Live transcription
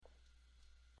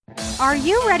Are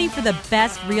you ready for the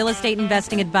best real estate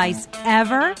investing advice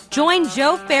ever? Join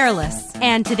Joe Fairless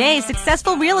and today's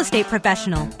successful real estate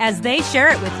professional as they share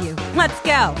it with you. Let's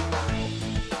go.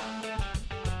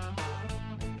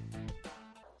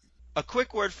 A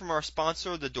quick word from our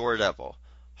sponsor, The Door Devil.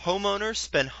 Homeowners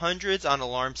spend hundreds on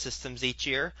alarm systems each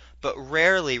year, but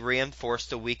rarely reinforce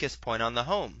the weakest point on the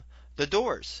home, the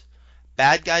doors.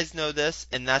 Bad guys know this,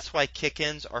 and that's why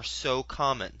kick-ins are so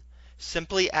common.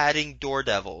 Simply adding Door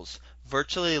Devils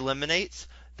virtually eliminates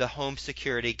the home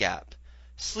security gap.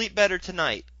 Sleep better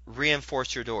tonight.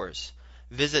 Reinforce your doors.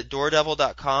 Visit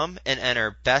doordevil.com and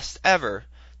enter Best Ever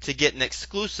to get an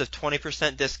exclusive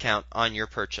 20% discount on your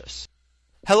purchase.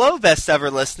 Hello, Best Ever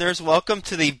listeners. Welcome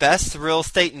to the Best Real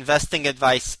Estate Investing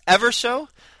Advice Ever show.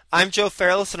 I'm Joe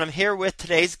Fairless, and I'm here with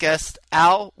today's guest,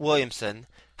 Al Williamson.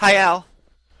 Hi, Al.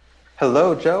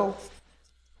 Hello, Joe.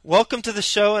 Welcome to the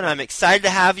show, and I'm excited to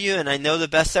have you, and I know the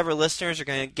Best Ever listeners are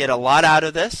going to get a lot out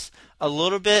of this. A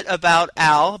little bit about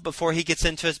Al before he gets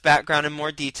into his background in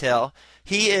more detail.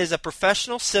 He is a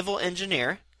professional civil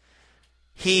engineer.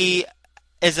 He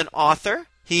is an author.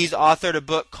 He's authored a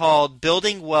book called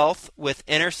Building Wealth with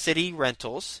Inner City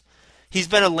Rentals. He's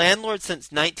been a landlord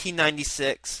since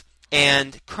 1996,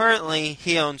 and currently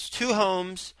he owns 2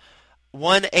 homes,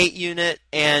 1 8-unit,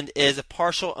 and is a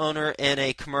partial owner in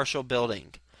a commercial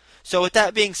building. So with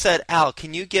that being said, Al,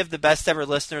 can you give the Best Ever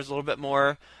listeners a little bit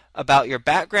more about your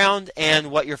background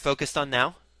and what you're focused on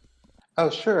now?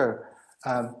 Oh, sure.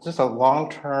 Just a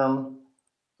long-term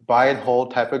buy and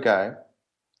hold type of guy.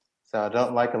 So I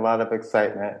don't like a lot of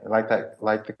excitement. I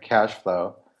like the cash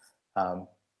flow.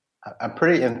 I'm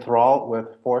pretty enthralled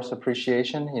with forced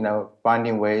appreciation,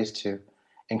 finding ways to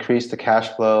increase the cash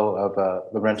flow of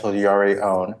the rental you already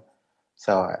own.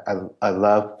 So I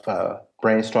love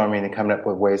brainstorming and coming up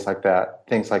with ways like that,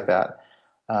 things like that.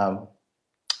 I'm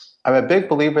a big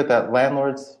believer that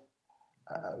landlords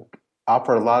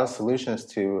offer a lot of solutions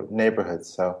to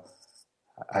neighborhoods. So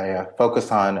I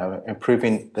focus on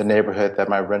improving the neighborhood that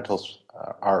my rentals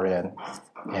are in,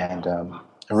 and I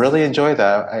really enjoy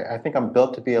that. I think I'm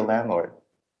built to be a landlord.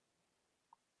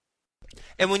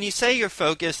 And when you say you're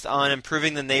focused on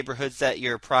improving the neighborhoods that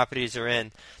your properties are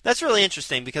in, that's really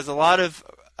interesting because a lot of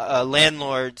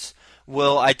landlords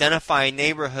will identify a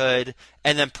neighborhood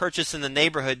and then purchase in the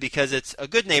neighborhood because it's a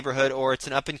good neighborhood or it's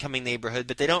an up-and-coming neighborhood,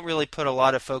 but they don't really put a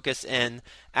lot of focus in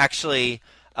actually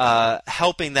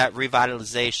helping that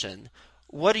revitalization.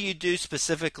 What do you do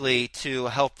specifically to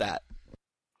help that?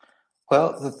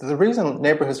 Well, the reason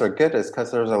neighborhoods are good is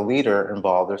because there's a leader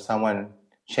involved. There's someone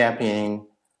championing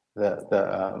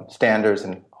the standards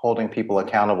and holding people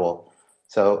accountable.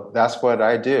 So that's what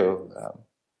I do.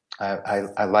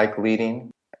 I like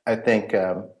leading. I think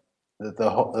the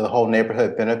whole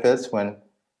neighborhood benefits when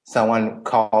someone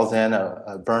calls in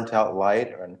a burnt-out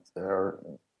light, or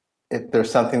if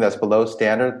there's something that's below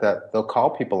standard, that they'll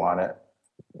call people on it.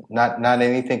 Not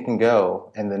anything can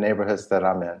go in the neighborhoods that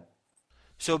I'm in.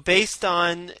 So based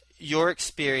on your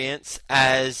experience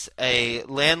as a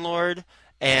landlord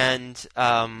and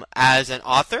as an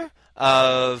author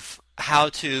of how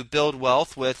to build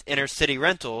wealth with inner city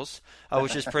rentals,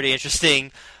 which is pretty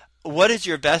interesting, what is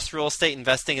your best real estate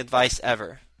investing advice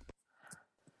ever?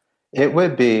 It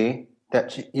would be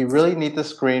that you really need to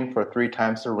screen for 3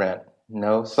 times the rent,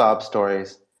 no sob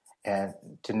stories, and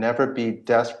to never be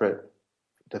desperate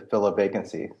to fill a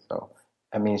vacancy. So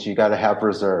that means you got to have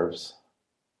reserves.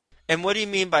 And what do you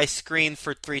mean by screen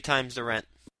for 3 times the rent?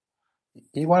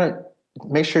 You want to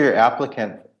make sure your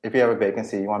applicant, if you have a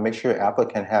vacancy, you want to make sure your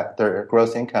applicant their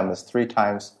gross income is 3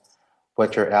 times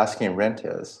what your asking rent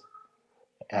is.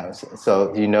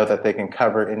 So you know that they can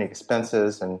cover any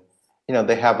expenses, and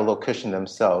they have a little cushion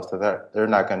themselves, so they're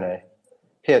not going to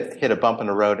hit a bump in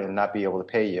the road and not be able to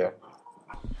pay you,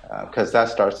 because that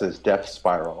starts this death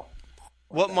spiral.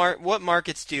 What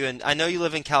markets do you? I know you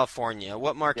live in California.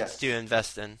 What markets do you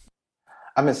invest in?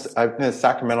 I'm in the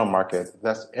Sacramento market.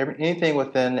 That's anything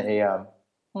within a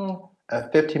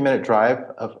 15-minute drive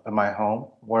of my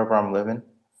home, wherever I'm living.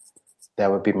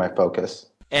 That would be my focus.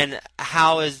 And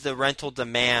how is the rental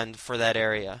demand for that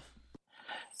area?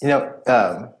 It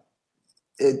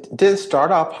did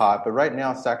start off hot, but right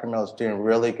now Sacramento is doing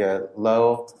really good.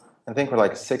 Low, I think we're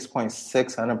like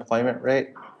 6.6 unemployment rate,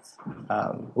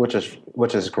 which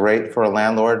is great for a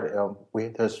landlord.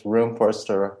 There's room for us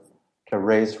to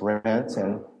raise rents,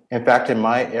 and in fact, in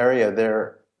my area,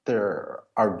 there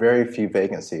are very few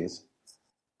vacancies.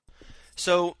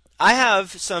 So I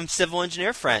have some civil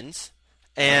engineer friends.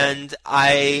 And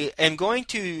I am going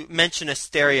to mention a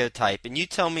stereotype, and you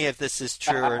tell me if this is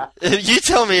true. You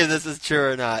tell me if this is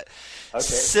true or not. Okay.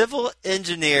 Civil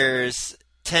engineers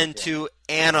tend to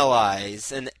analyze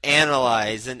and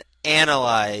analyze and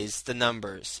analyze the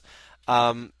numbers.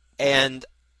 And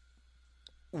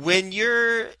when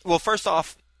well, first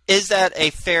off, is that a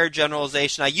fair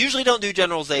generalization? I usually don't do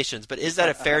generalizations, but is that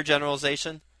a fair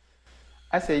generalization?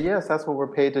 I say yes, that's what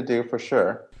we're paid to do for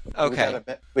sure. Okay.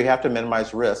 We have to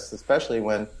minimize risks, especially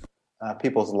when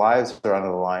people's lives are on the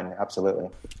line. Absolutely.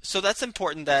 So that's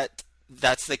important that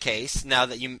that's the case now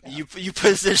that you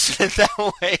position it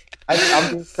that way.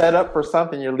 I'm being set up for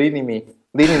something. You're leading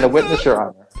the witness, Your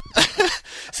Honor.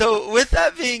 So with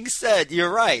that being said, you're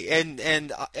right,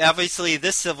 and obviously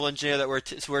this civil engineer that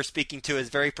we're speaking to is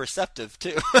very perceptive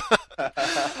too.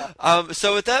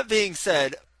 So with that being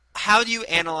said, how do you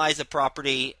analyze a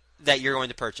property that you're going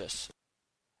to purchase?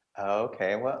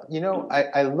 Okay, well,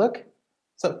 I look.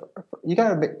 So you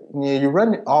you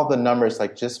run all the numbers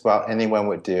like just about anyone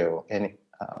would do, and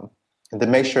to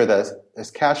make sure that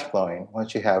it's cash flowing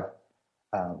once you have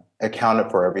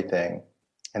accounted for everything.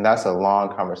 And that's a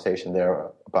long conversation there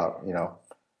about,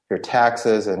 your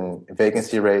taxes and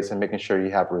vacancy rates and making sure you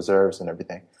have reserves and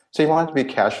everything. So you want it to be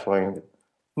cash flowing.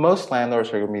 Most landlords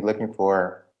are going to be looking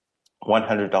for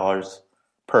 $100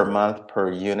 per month per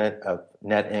unit of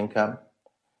net income.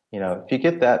 If you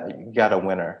get that, you got a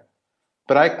winner.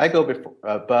 But I go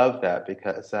above that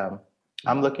because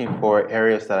I'm looking for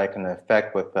areas that I can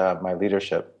affect with my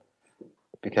leadership.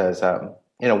 Because,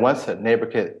 once a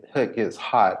neighborhood gets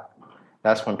hot,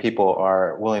 that's when people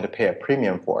are willing to pay a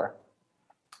premium for.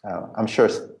 I'm sure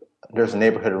there's a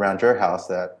neighborhood around your house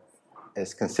that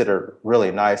is considered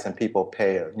really nice, and people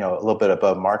pay a little bit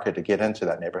above market to get into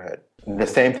that neighborhood. And the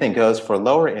same thing goes for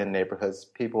lower end neighborhoods.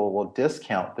 People will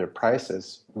discount their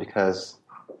prices because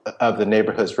of the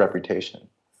neighborhood's reputation.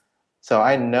 So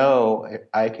I know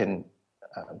I can,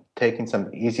 taking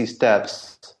some easy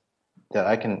steps, that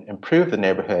I can improve the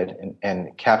neighborhood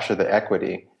and capture the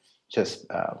equity just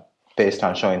based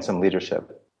on showing some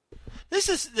leadership. This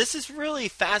is really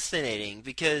fascinating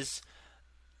because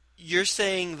you're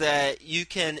saying that you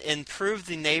can improve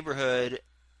the neighborhood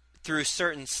through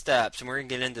certain steps, and we're going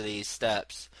to get into these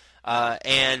steps,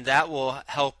 and that will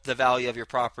help the value of your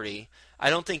property. I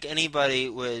don't think anybody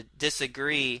would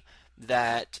disagree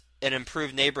that an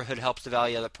improved neighborhood helps the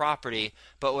value of the property,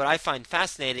 but what I find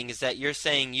fascinating is that you're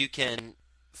saying you can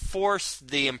force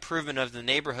the improvement of the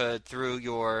neighborhood through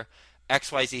your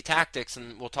XYZ tactics,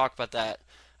 and we'll talk about that,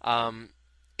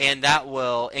 and that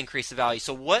will increase the value.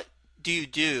 So what do you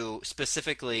do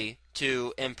specifically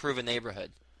to improve a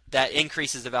neighborhood that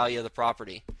increases the value of the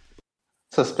property?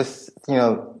 So,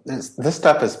 this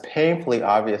stuff is painfully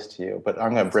obvious to you, but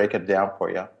I'm going to break it down for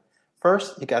you.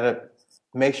 First, you got to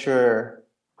make sure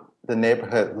the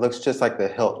neighborhood looks just like the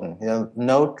Hilton.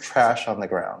 No trash on the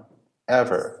ground,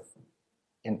 ever.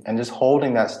 And just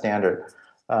holding that standard.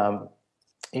 I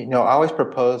always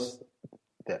propose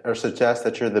or suggest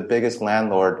that you're the biggest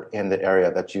landlord in the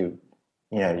area that you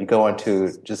go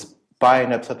into, just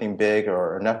buying up something big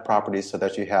or enough properties so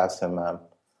that you have some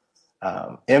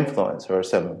influence or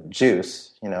some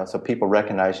juice, so people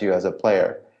recognize you as a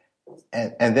player.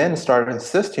 And then start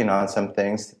insisting on some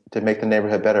things to make the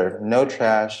neighborhood better. No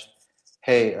trash.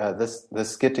 Hey,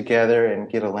 let's get together and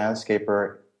get a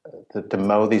landscaper to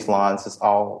mow these lawns. It's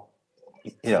all,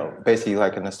 basically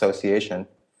like an association.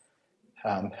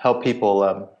 Help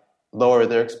people lower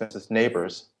their expenses,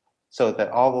 neighbors, so that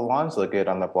all the lawns look good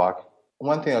on the block.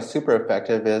 One thing that's super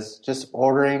effective is just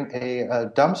ordering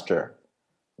a dumpster.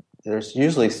 There's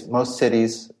usually, most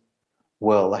cities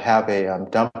will have a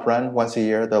dump run once a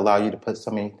year that allow you to put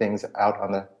so many things out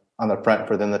on the front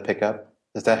for them to pick up.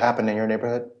 Does that happen in your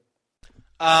neighborhood?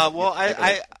 Well,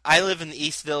 I live in the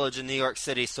East Village in New York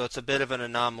City, so it's a bit of an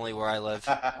anomaly where I live.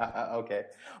 Okay.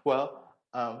 Well,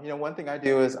 one thing I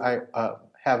do is I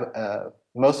have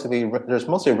there's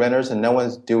mostly renters and no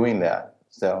one's doing that.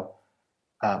 So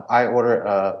I order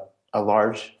a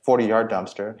large 40-yard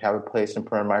dumpster, have it placed in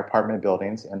front of my apartment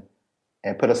buildings,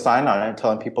 and put a sign on it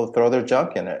telling people to throw their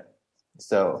junk in it.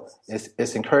 So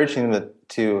it's encouraging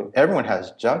to everyone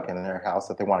has junk in their house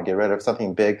that they want to get rid of,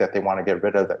 something big that they want to get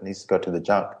rid of that needs to go to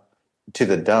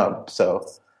the dump. So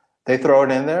they throw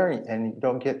it in there, and you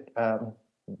don't get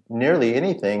nearly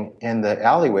anything in the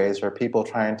alleyways or people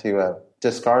trying to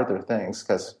discard their things,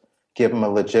 because give them a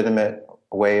legitimate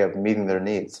way of meeting their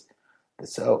needs.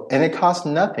 So, and it costs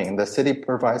nothing. The city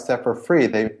provides that for free.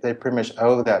 They pretty much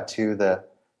owe that to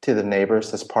the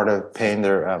neighbors as part of paying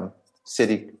their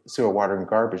city sewer, water, and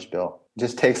garbage bill. It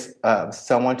just takes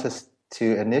someone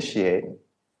to initiate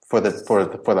for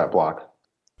that block.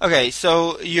 Okay,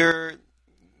 so you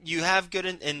have good,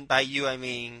 and by you I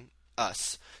mean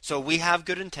us. So we have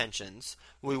good intentions.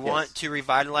 We want to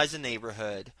revitalize the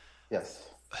neighborhood. Yes.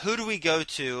 Who do we go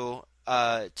to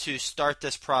start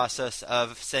this process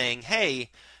of saying, hey,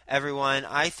 everyone,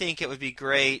 I think it would be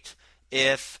great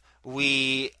if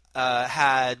we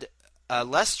had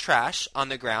less trash on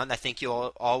the ground. I think you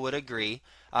all would agree.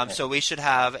 So we should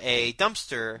have a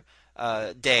dumpster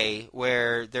day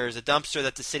where there's a dumpster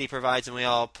that the city provides and we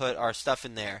all put our stuff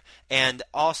in there. And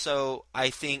also, I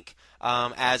think,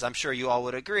 as I'm sure you all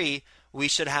would agree, we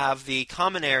should have the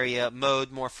common area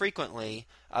mowed more frequently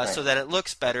so that it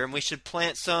looks better. And we should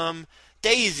plant some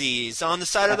daisies on the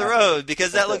side of the road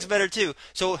because that looks better too.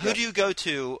 So who do you go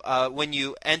to when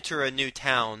you enter a new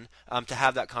town to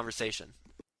have that conversation?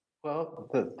 Well,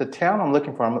 the town I'm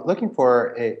looking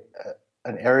for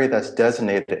an area that's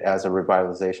designated as a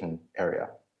revitalization area.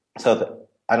 So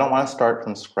I don't want to start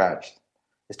from scratch.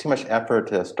 It's too much effort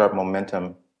to start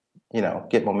momentum,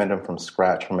 get momentum from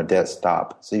scratch, from a dead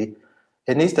stop. So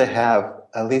it needs to have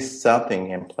at least something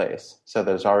in place. So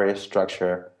there's already a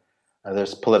structure.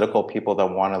 There's political people that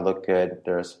want to look good.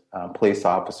 There's police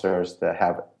officers that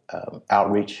have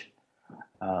outreach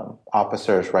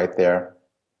officers right there.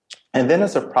 And then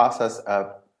it's a process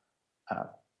of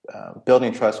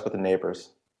building trust with the neighbors.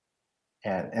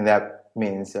 And that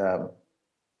means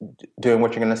doing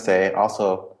what you're going to say,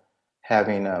 also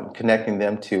having connecting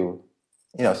them to,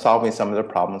 solving some of the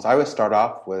problems. I would start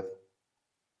off with,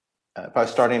 if I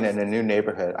was starting in a new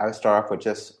neighborhood, I would start off with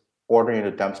just ordering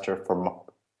a dumpster from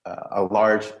a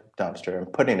large dumpster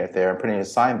and putting it there and putting a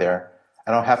sign there.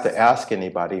 I don't have to ask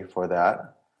anybody for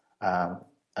that.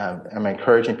 I'm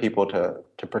encouraging people to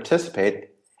participate,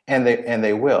 and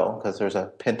they will, because there's a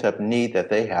pent-up need that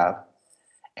they have.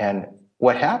 And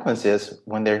what happens is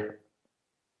when they're,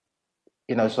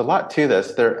 there's a lot to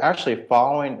this. They're actually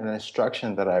following an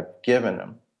instruction that I've given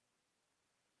them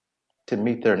to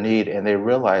meet their need, and they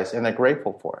realize, and they're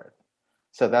grateful for it.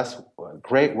 So that's a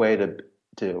great way to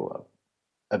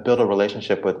build a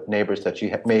relationship with neighbors that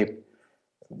you may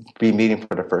be meeting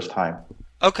for the first time.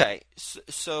 Okay,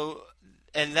 so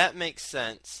and that makes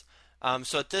sense.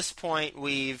 So at this point,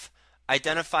 we've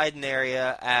identified an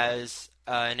area as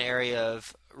an area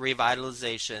of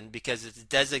revitalization because it's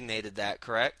designated that,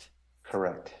 correct?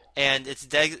 Correct. And it's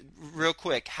real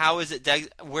quick. How is it?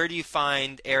 Where do you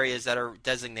find areas that are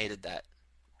designated that?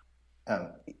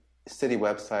 City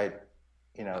website.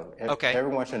 Okay.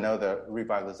 Everyone should know the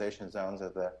revitalization zones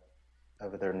of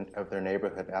their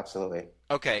neighborhood. Absolutely.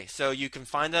 Okay, so you can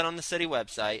find that on the city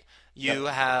website. You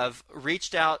have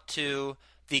reached out to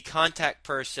the contact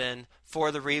person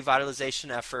for the revitalization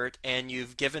effort, and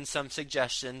you've given some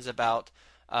suggestions about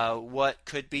what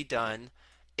could be done.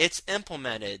 It's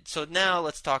implemented. So now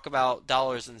let's talk about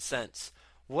dollars and cents.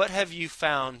 What have you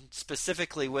found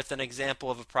specifically with an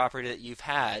example of a property that you've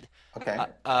had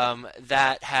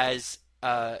that has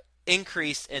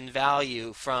increased in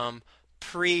value from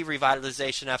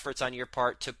pre-revitalization efforts on your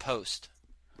part to post?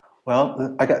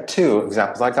 Well, I got two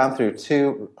examples. I've gone through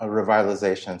two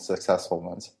revitalization successful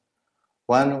ones.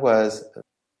 One was,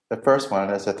 the first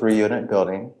one is a 3-unit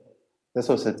building. This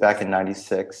was back in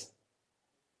 '96.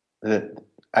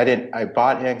 I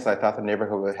bought in because I thought the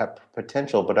neighborhood would have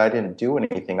potential, but I didn't do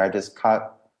anything. I just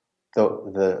caught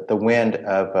the wind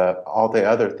of all the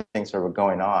other things that were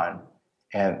going on,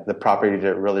 and the property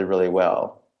did really, really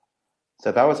well.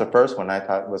 So that was the first one I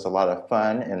thought was a lot of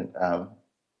fun, and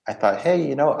I thought,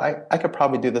 hey, I could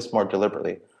probably do this more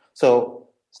deliberately. So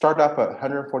started off at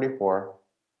 144,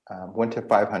 went to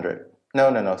 500. No,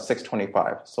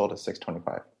 625. Sold at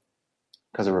 625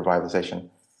 because of revitalization.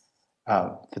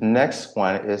 The next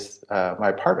one is my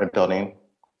apartment building.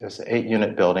 It's an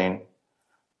 8-unit building.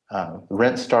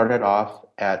 Rent started off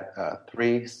at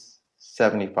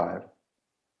 $375,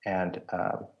 and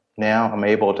now I'm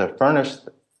able to furnish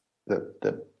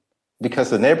because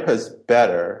the neighborhood's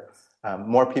better.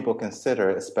 More people consider,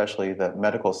 especially the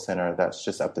medical center that's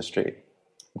just up the street.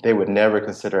 They would never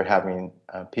consider having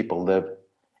people live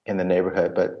in the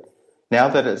neighborhood, but now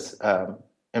that it's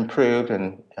improved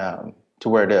and to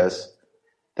where it is,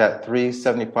 that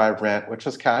 $375 rent, which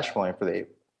was cash flowing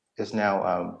is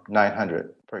now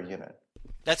 $900 per unit.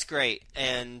 That's great,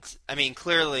 and I mean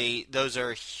clearly those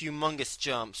are humongous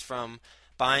jumps from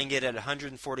buying it at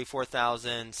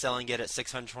 $144,000, selling it at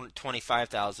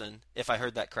 $625,000. If I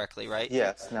heard that correctly, right?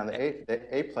 Yes. Now the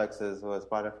Aplexes was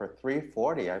bought it for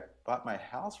 $340,000. I bought my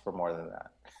house for more than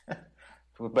that,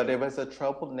 but it was a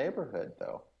troubled neighborhood,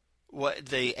 though. What,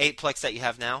 the 8-plex that you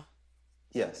have now?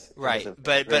 Yes. Right,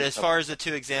 but as far as the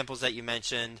two examples that you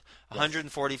mentioned,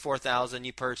 $144,000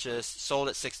 you purchased, sold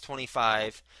at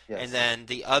 $625,000, and then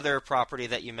the other property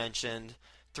that you mentioned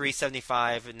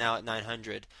 375 and now at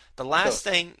 900. The last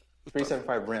thing,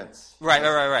 375 rents.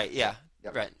 right. Yeah,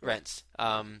 Yep. rents.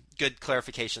 Good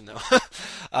clarification though.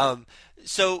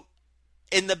 So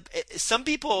some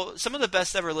of the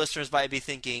best ever listeners might be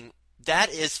thinking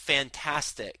that is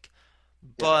fantastic,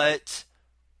 but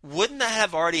wouldn't that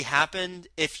have already happened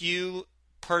if you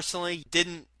personally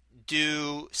didn't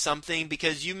do something?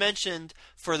 Because you mentioned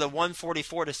for the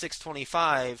 144 to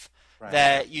 625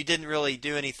 that you didn't really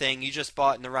do anything. You just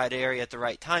bought in the right area at the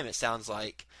right time, it sounds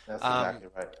like. That's exactly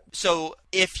right. So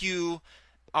if you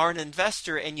are an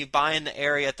investor and you buy in the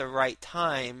area at the right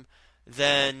time,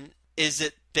 then is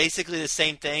it basically the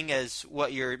same thing as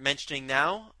what you're mentioning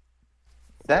now?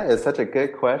 That is such a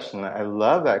good question. I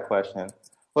love that question.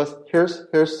 Well, here's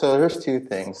two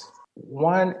things.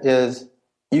 One is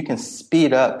you can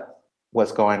speed up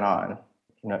what's going on,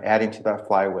 adding to that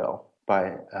flywheel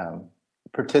by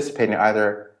participating,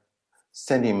 either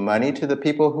sending money to the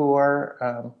people who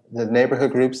are the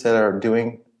neighborhood groups that are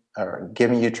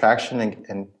giving you traction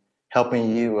and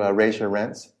helping you raise your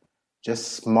rents.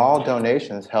 Just small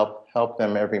donations help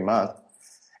them every month,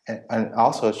 and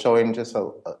also showing just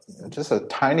a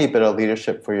tiny bit of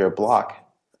leadership for your block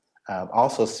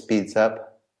also speeds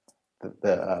up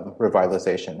the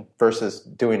revitalization versus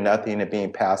doing nothing and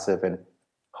being passive and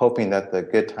hoping that the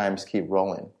good times keep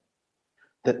rolling.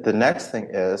 The next thing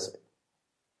is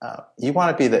you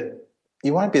want to be the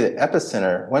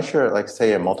epicenter. Once you're, like,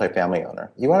 say, a multifamily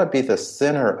owner, you want to be the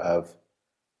center of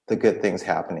the good things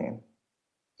happening.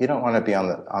 You don't want to be on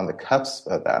the cusp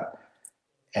of that.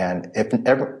 And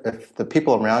if the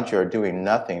people around you are doing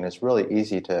nothing, it's really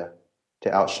easy to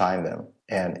outshine them.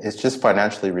 And it's just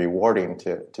financially rewarding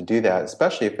to do that,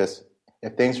 especially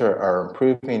if things are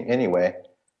improving anyway.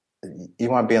 You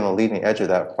want to be on the leading edge of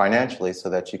that financially, so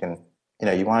that you can,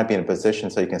 you want to be in a position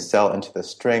so you can sell into the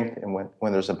strength. And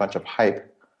when there's a bunch of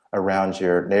hype around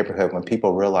your neighborhood, when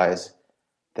people realize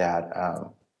that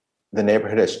the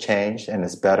neighborhood has changed and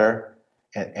is better,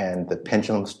 and the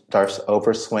pendulum starts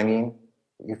over swinging.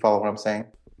 You follow what I'm saying?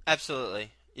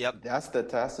 Absolutely. Yep. That's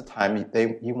the time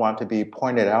you want to be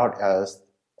pointed out as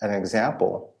an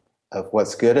example of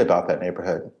what's good about that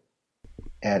neighborhood,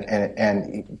 and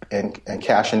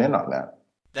cashing in on that.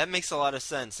 That makes a lot of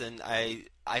sense, and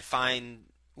I find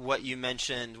what you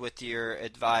mentioned with your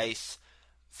advice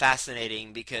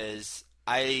fascinating, because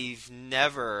I've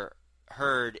never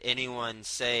heard anyone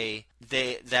say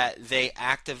that they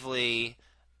actively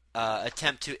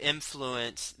attempt to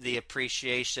influence the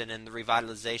appreciation and the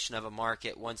revitalization of a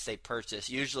market once they purchase.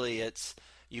 Usually it's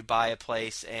you buy a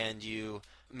place and you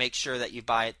make sure that you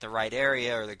buy it the right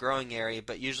area or the growing area,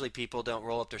 but usually people don't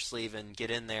roll up their sleeve and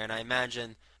get in there. And I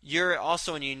imagine you're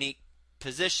also in a unique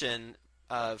position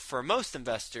for most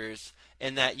investors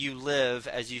in that you live,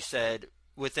 as you said,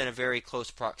 within a very close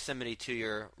proximity to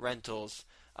your rentals.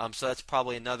 So that's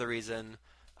probably another reason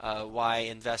why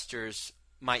investors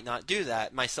might not do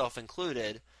that, myself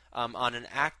included, on an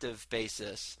active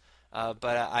basis.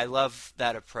 But I love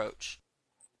that approach.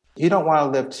 You don't want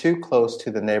to live too close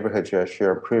to the neighborhood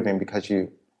you're improving, because you're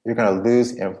going to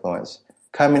lose influence.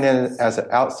 Coming in as an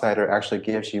outsider actually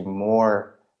gives you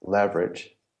more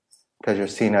leverage because you're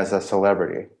seen as a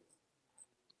celebrity.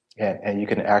 And you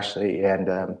can actually,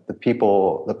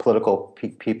 the political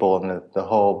people and the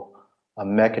whole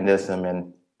mechanism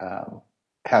and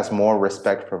has more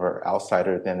respect for an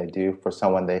outsider than they do for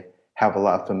someone they have a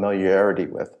lot of familiarity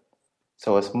with.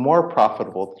 So it's more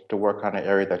profitable to work on an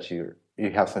area that you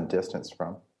have some distance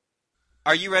from.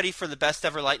 Are you ready for the best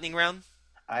ever lightning round?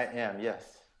 I am, yes.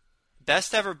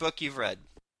 Best ever book you've read?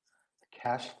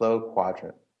 Cash Flow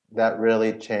Quadrant. That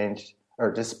really changed,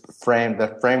 or just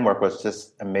the framework was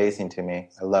just amazing to me.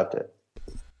 I loved it.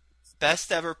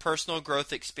 Best ever personal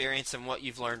growth experience and what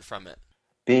you've learned from it?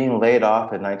 Being laid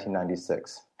off in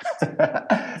 1996.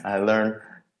 I learned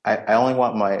I only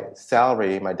want my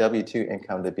salary, my W-2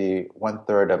 income, to be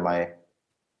 1/3 of my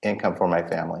income for my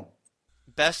family.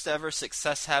 Best ever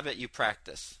success habit you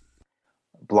practice?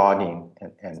 Blogging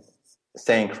and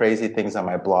saying crazy things on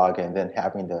my blog and then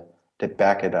having to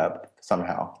back it up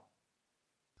somehow.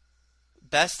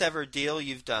 Best ever deal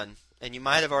you've done? And you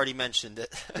might have already mentioned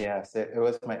it. Yes, it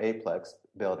was my Aplex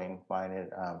building, buying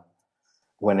it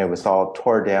when it was all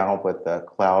tore down with a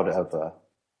cloud of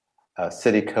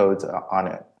city codes on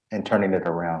it and turning it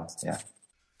around. Yeah.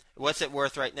 What's it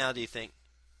worth right now, do you think?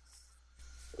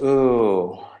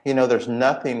 Ooh, there's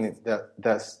nothing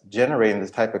that's generating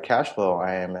this type of cash flow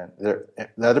I am in.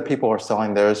 The other people are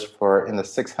selling theirs for in the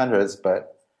 600s,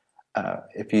 but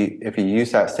if you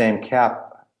use that same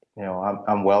cap,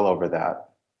 I'm well over that.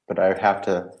 But I would have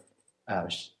to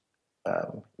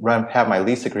have my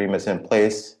lease agreements in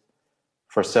place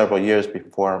for several years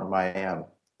before my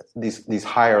these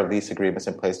higher lease agreements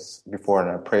in place before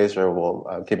an appraiser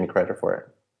will give me credit for it.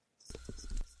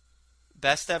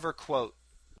 Best ever quote.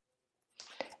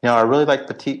 I really like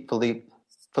Philippe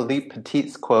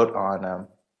Petit's quote on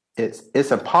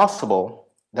it's impossible,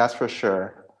 that's for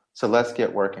sure, so let's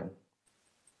get working.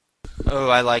 Oh,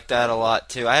 I like that a lot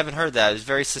too. I haven't heard that. It's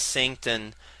very succinct,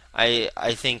 and I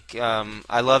think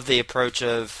I love the approach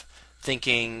of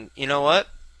thinking, you know what?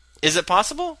 Is it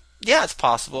possible? Yeah, it's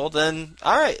possible. Then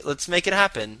all right, let's make it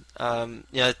happen.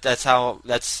 That's how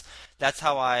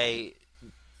I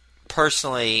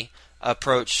personally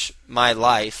approach my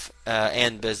life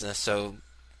and business. So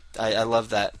I love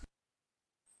that.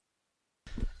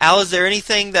 Al, is there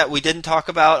anything that we didn't talk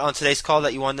about on today's call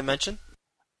that you wanted to mention?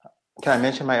 Can I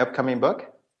mention my upcoming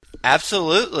book?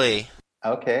 Absolutely.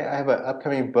 Okay, I have an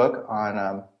upcoming book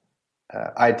on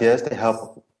ideas to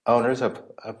help owners of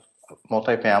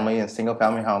multifamily and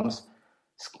single-family homes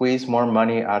squeeze more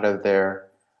money out of their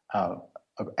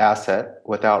asset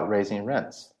without raising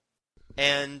rents.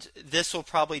 And this will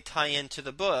probably tie into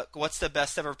the book. What's the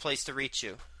best ever place to reach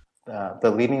you?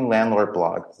 The Leading Landlord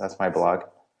blog. That's my blog.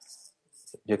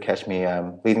 You'll catch me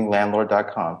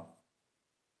leadinglandlord.com.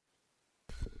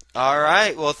 All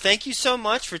right. Well, thank you so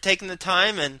much for taking the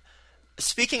time and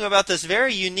speaking about this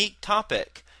very unique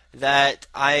topic that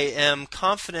I am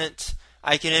confident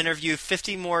I can interview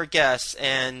 50 more guests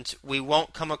and we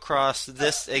won't come across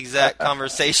this exact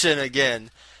conversation again.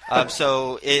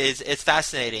 So it's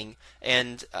fascinating.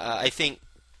 And I think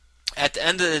at the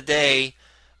end of the day,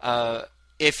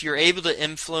 if you're able to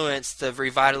influence the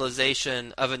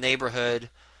revitalization of a neighborhood,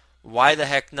 why the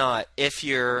heck not? If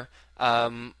you're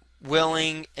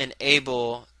willing and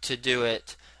able to do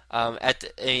it,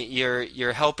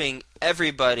 you're helping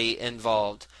everybody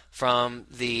involved, from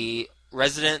the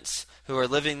residents who are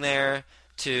living there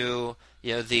to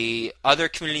the other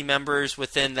community members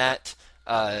within that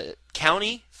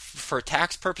county for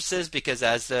tax purposes, because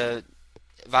as the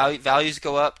values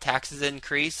go up, taxes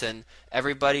increase, and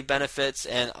everybody benefits,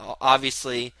 and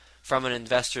obviously from an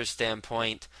investor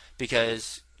standpoint,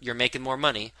 because you're making more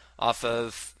money off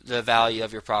of the value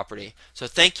of your property. So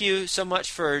thank you so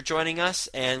much for joining us,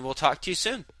 and we'll talk to you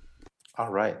soon. All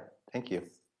right. Thank you.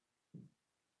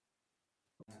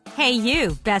 Hey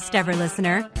you, best ever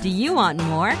listener. Do you want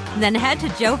more? Then head to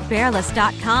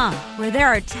joefairless.com, where there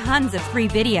are tons of free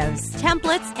videos,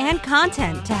 templates, and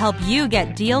content to help you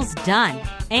get deals done.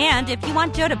 And if you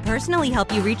want Joe to personally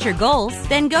help you reach your goals,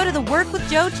 then go to the Work with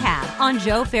Joe tab on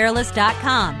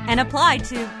joefairless.com and apply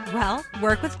to,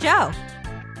 work with Joe.